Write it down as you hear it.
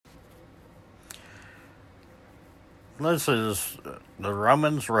This is the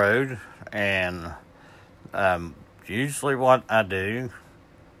Romans Road, and usually what I do,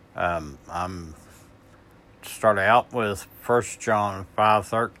 I'm start out with 1 John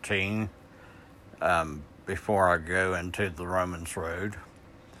 5:13 before I go into the Romans Road.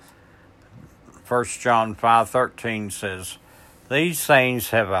 1 John 5:13 says, "These things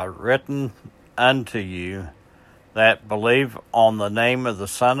have I written unto you that believe on the name of the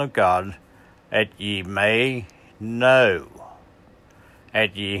Son of God, that ye may know,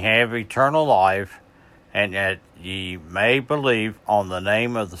 that ye have eternal life, and that ye may believe on the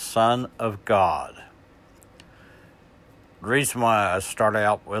name of the Son of God." The reason why I start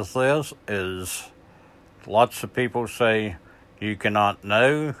out with this is lots of people say you cannot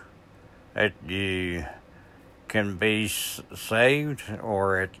know that you can be saved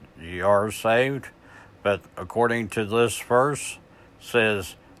or that you are saved, but according to this verse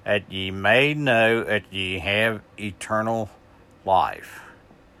says that ye may know that ye have eternal life.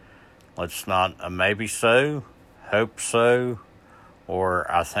 Let's not a maybe so, hope so,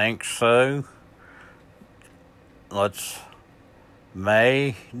 or I think so. Let's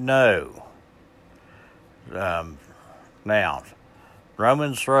may know. Now,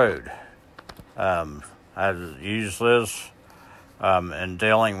 Romans Road. I use this in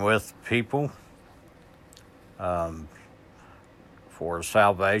dealing with people for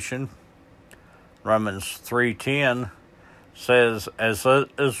salvation. Romans 3:10 says, "As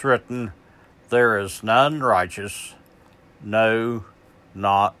it is written, there is none righteous, no,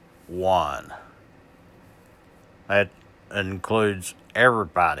 not one." That includes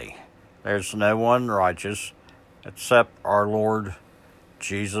everybody. There's no one righteous except our Lord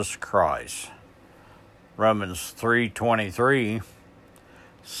Jesus Christ. Romans 3:23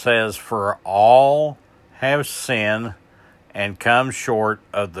 says, "For all have sinned and come short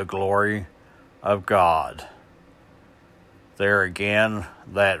of the glory of God." There again,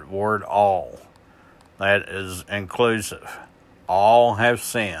 that word all, that is inclusive. All have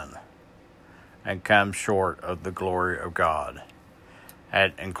sinned and come short of the glory of God.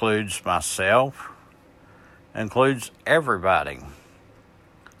 That includes myself, includes everybody.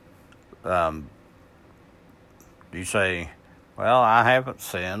 You say, "Well, I haven't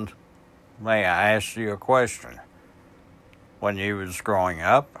sinned." May I ask you a question? When you was growing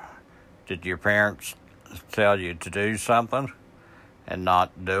up, did your parents tell you to do something and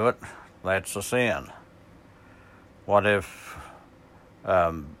not do it? That's a sin. What if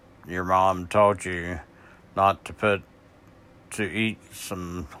your mom told you not to eat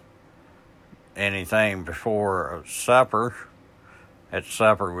anything before supper? That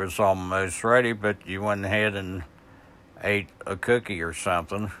supper was almost ready, but you went ahead and ate a cookie or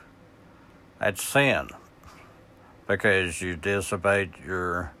something. That's sin, because you disobeyed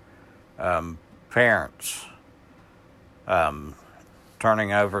your parents.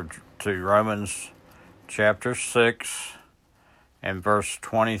 Turning over to Romans chapter 6 and verse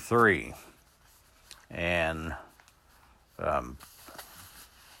 23. And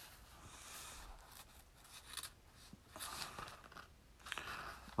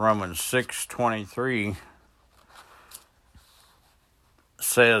Romans 6:23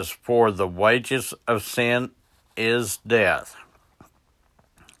 says, "For the wages of sin is death."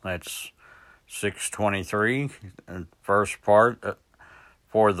 That's 6:23, and first part.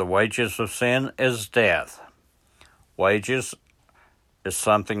 For the wages of sin is death. Wages is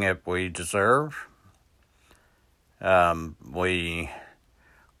something that we deserve. We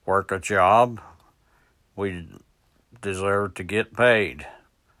work a job. We deserve to get paid.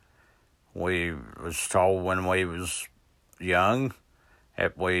 We was told when we was young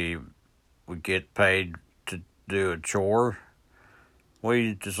that we would get paid to do a chore.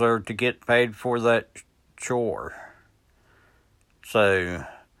 We deserve to get paid for that chore. So,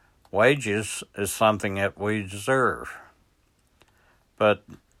 wages is something that we deserve. But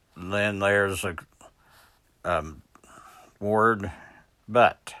then there's a word,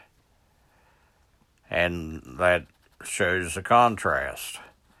 but. And that shows a contrast.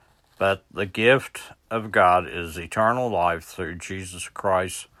 "But the gift of God is eternal life through Jesus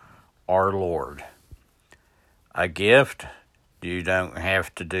Christ our Lord." A gift, you don't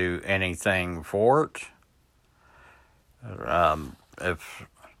have to do anything for it. If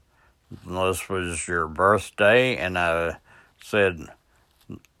this was your birthday and I said,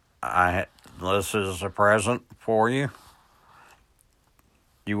 "This is a present for you,"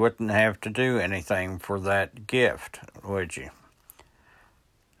 you wouldn't have to do anything for that gift, would you?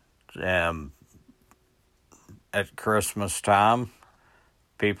 At Christmas time,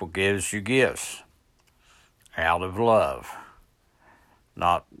 people gives you gifts out of love.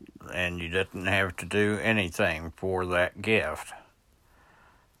 and you didn't have to do anything for that gift.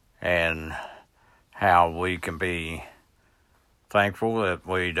 And how we can be thankful that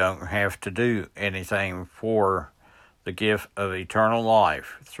we don't have to do anything for the gift of eternal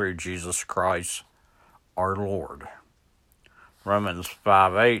life through Jesus Christ our Lord. Romans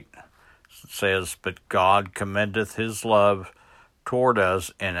 5:8 says, "But God commendeth his love toward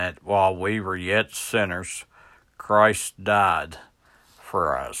us, in that while we were yet sinners, Christ died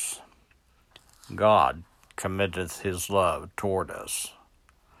for us." God commendeth his love toward us.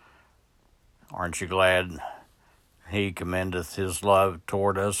 Aren't you glad he commendeth his love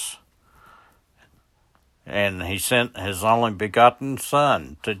toward us? And he sent his only begotten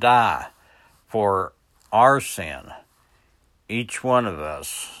Son to die for our sin, each one of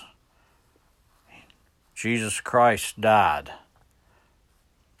us. Jesus Christ died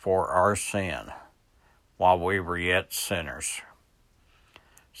for our sin while we were yet sinners,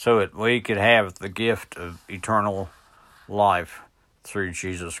 so that we could have the gift of eternal life through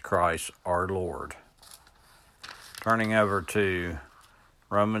Jesus Christ our Lord. Turning over to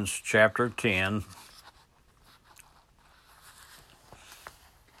Romans chapter 10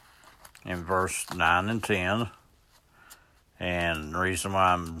 in verse 9 and 10. And the reason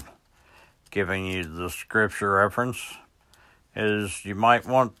why I'm giving you the scripture reference is you might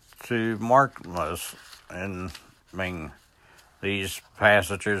want to mark this these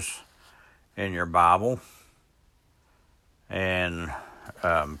passages in your Bible. And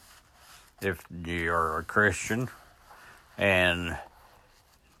if you're a Christian and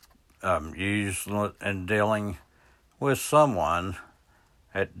use in dealing with someone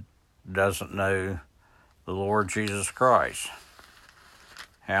that doesn't know the Lord Jesus Christ,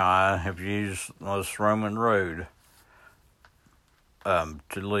 how I have used this Roman road to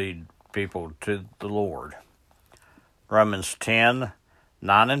lead people to the Lord. Romans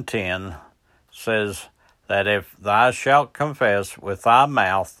 10:9 and 10 says that if thou shalt confess with thy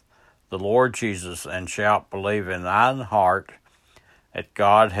mouth the Lord Jesus, and shalt believe in thine heart that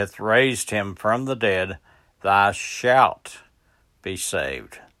God hath raised him from the dead, thou shalt be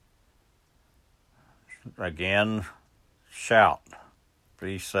saved. Again, shalt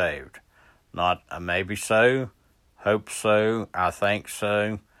be saved. Not a maybe so, hope so, I think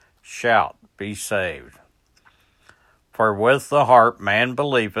so. Shalt be saved. For with the heart man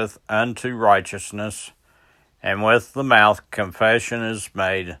believeth unto righteousness, and with the mouth confession is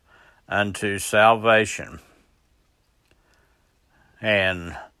made unto salvation.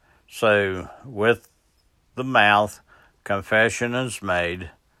 And so with the mouth confession is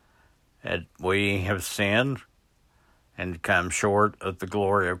made that we have sinned and come short of the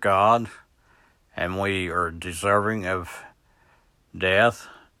glory of God, and we are deserving of death.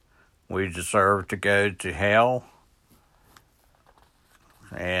 We deserve to go to hell,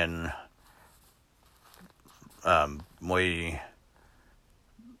 and we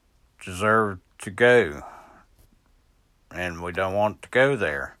deserve to go, and we don't want to go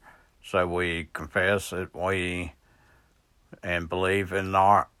there. So we confess that and believe in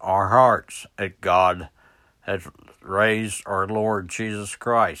our hearts that God has raised our Lord Jesus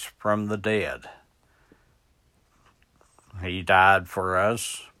Christ from the dead. He died for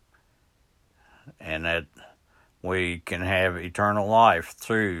us, and that we can have eternal life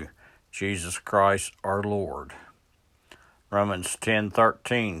through Jesus Christ our Lord. Romans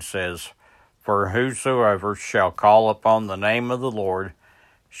 10:13 says, "For whosoever shall call upon the name of the Lord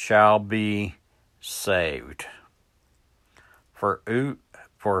shall be saved." For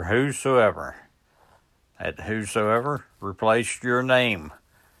whosoever, that whosoever, replace your name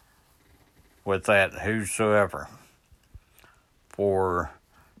with that whosoever. For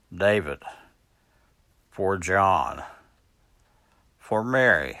David, for John, for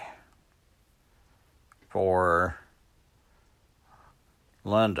Mary, for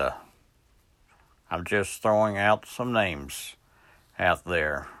Linda. I'm just throwing out some names out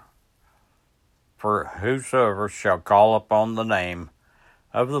there. For whosoever shall call upon the name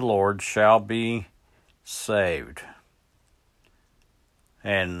of the Lord shall be saved.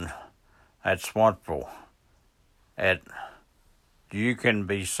 And that's wonderful. You can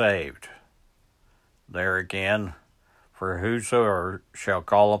be saved. There again, for whosoever shall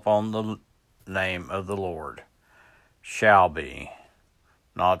call upon the name of the Lord shall be.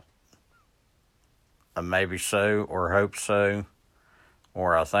 Not a maybe so, or hope so,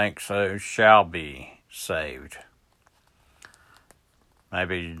 or I think so, shall be saved.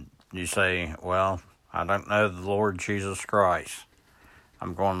 Maybe you say, well, I don't know the Lord Jesus Christ.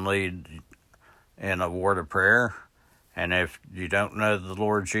 I'm going to lead in a word of prayer. And if you don't know the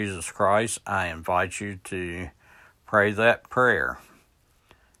Lord Jesus Christ, I invite you to pray that prayer.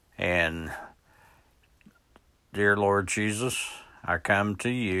 And dear Lord Jesus, I come to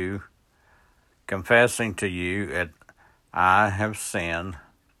you, confessing to you that I have sinned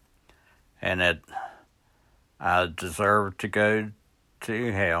and that I deserve to go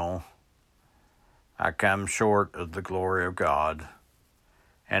to hell. I come short of the glory of God,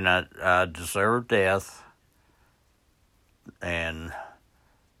 and I deserve death, and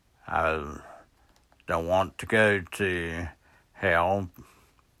I don't want to go to hell,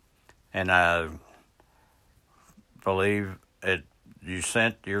 and I believe that you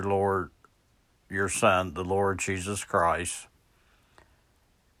sent your Son, the Lord Jesus Christ,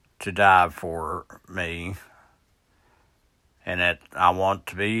 to die for me, and that I want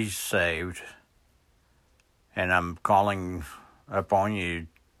to be saved, and I'm calling upon you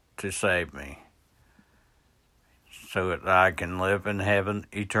to save me so that I can live in heaven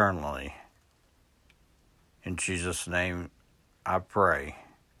eternally. In Jesus' name I pray.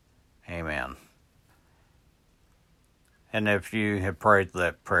 Amen. And if you have prayed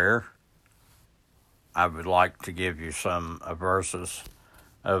that prayer, I would like to give you some verses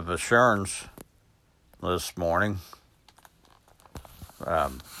of assurance this morning.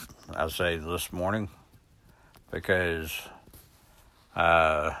 I say this morning because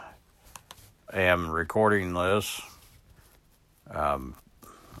I am recording this,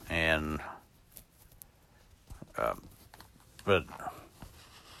 but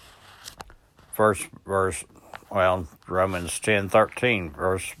first verse, Romans 10:13,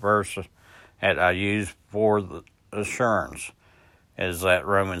 verse that I use for the assurance is that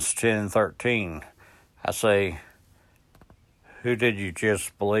Romans 10:13. I say, who did you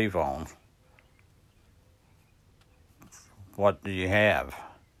just believe on? What do you have?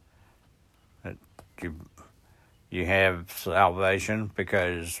 You have salvation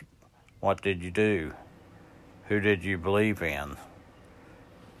because what did you do? Who did you believe in?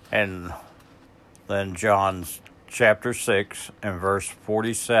 And then John chapter 6 and verse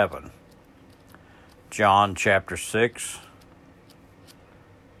 47. John chapter 6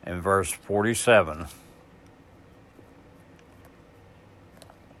 and verse 47.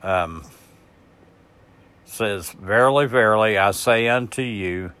 Says, Verily, verily, I say unto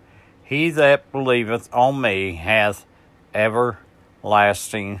you, he that believeth on me hath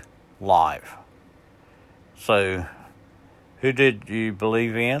everlasting life. So, who did you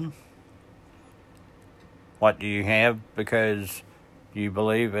believe in? What do you have because you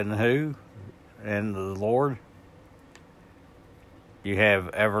believe in who? In the Lord? You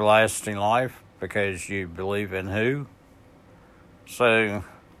have everlasting life because you believe in who? So,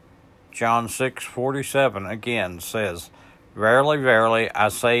 John 6:47 again says, Verily, verily, I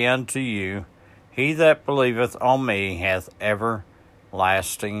say unto you, he that believeth on me hath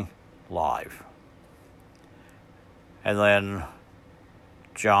everlasting life. And then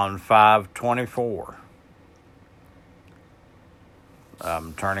John 5:24.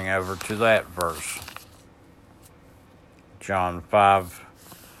 I'm turning over to that verse. John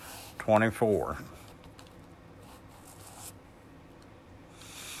 5:24.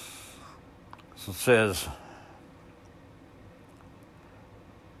 So it says,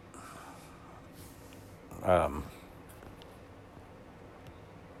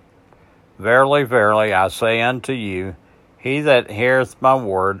 Verily, verily, I say unto you, he that heareth my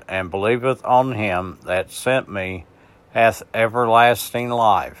word and believeth on him that sent me hath everlasting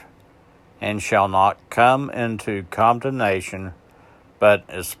life, and shall not come into condemnation, but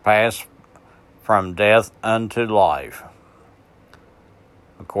is passed from death unto life.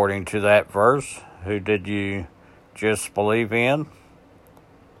 According to that verse, who did you just believe in?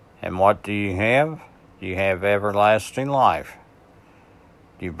 And what do you have? You have everlasting life.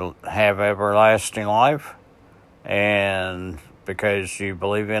 You have everlasting life, and because you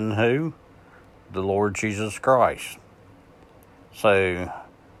believe in who? The Lord Jesus Christ. So,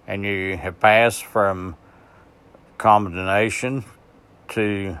 and you have passed from condemnation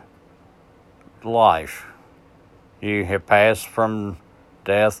to life. You have passed from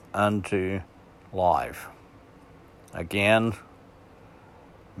death unto life. Again,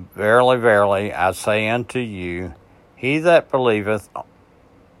 verily, verily, I say unto you, he that believeth,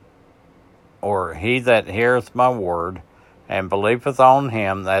 or he that heareth my word, and believeth on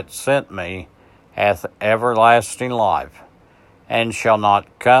him that sent me, hath everlasting life, and shall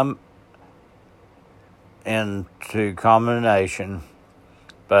not come into condemnation,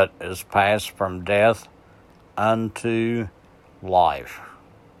 but is passed from death unto life.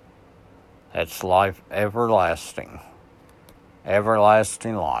 That's life everlasting.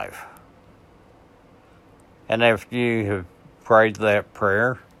 Everlasting life. And if you have prayed that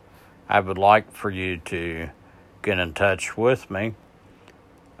prayer, I would like for you to get in touch with me.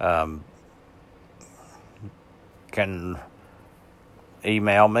 can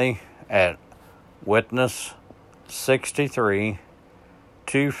email me at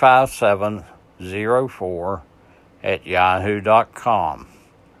witness6325704@yahoo.com.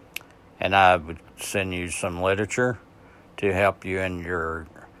 And I would send you some literature to help you in your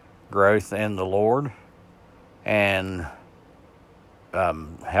growth in the Lord and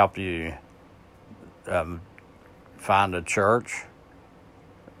help you find a church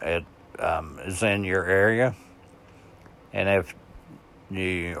that is in your area. And if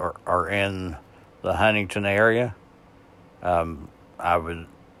you are in the Huntington area, I would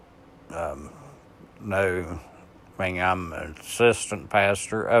I'm an assistant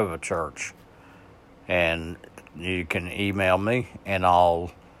pastor of a church, and you can email me and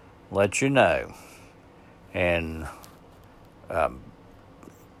I'll let you know. And I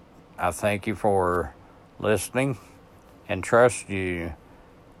thank you for listening and trust you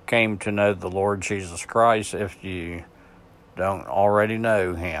came to know the Lord Jesus Christ if you don't already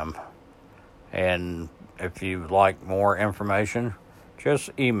know him. And if you would like more information, just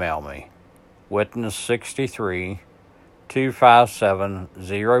email me,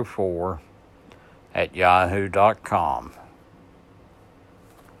 witness6325704@yahoo.com.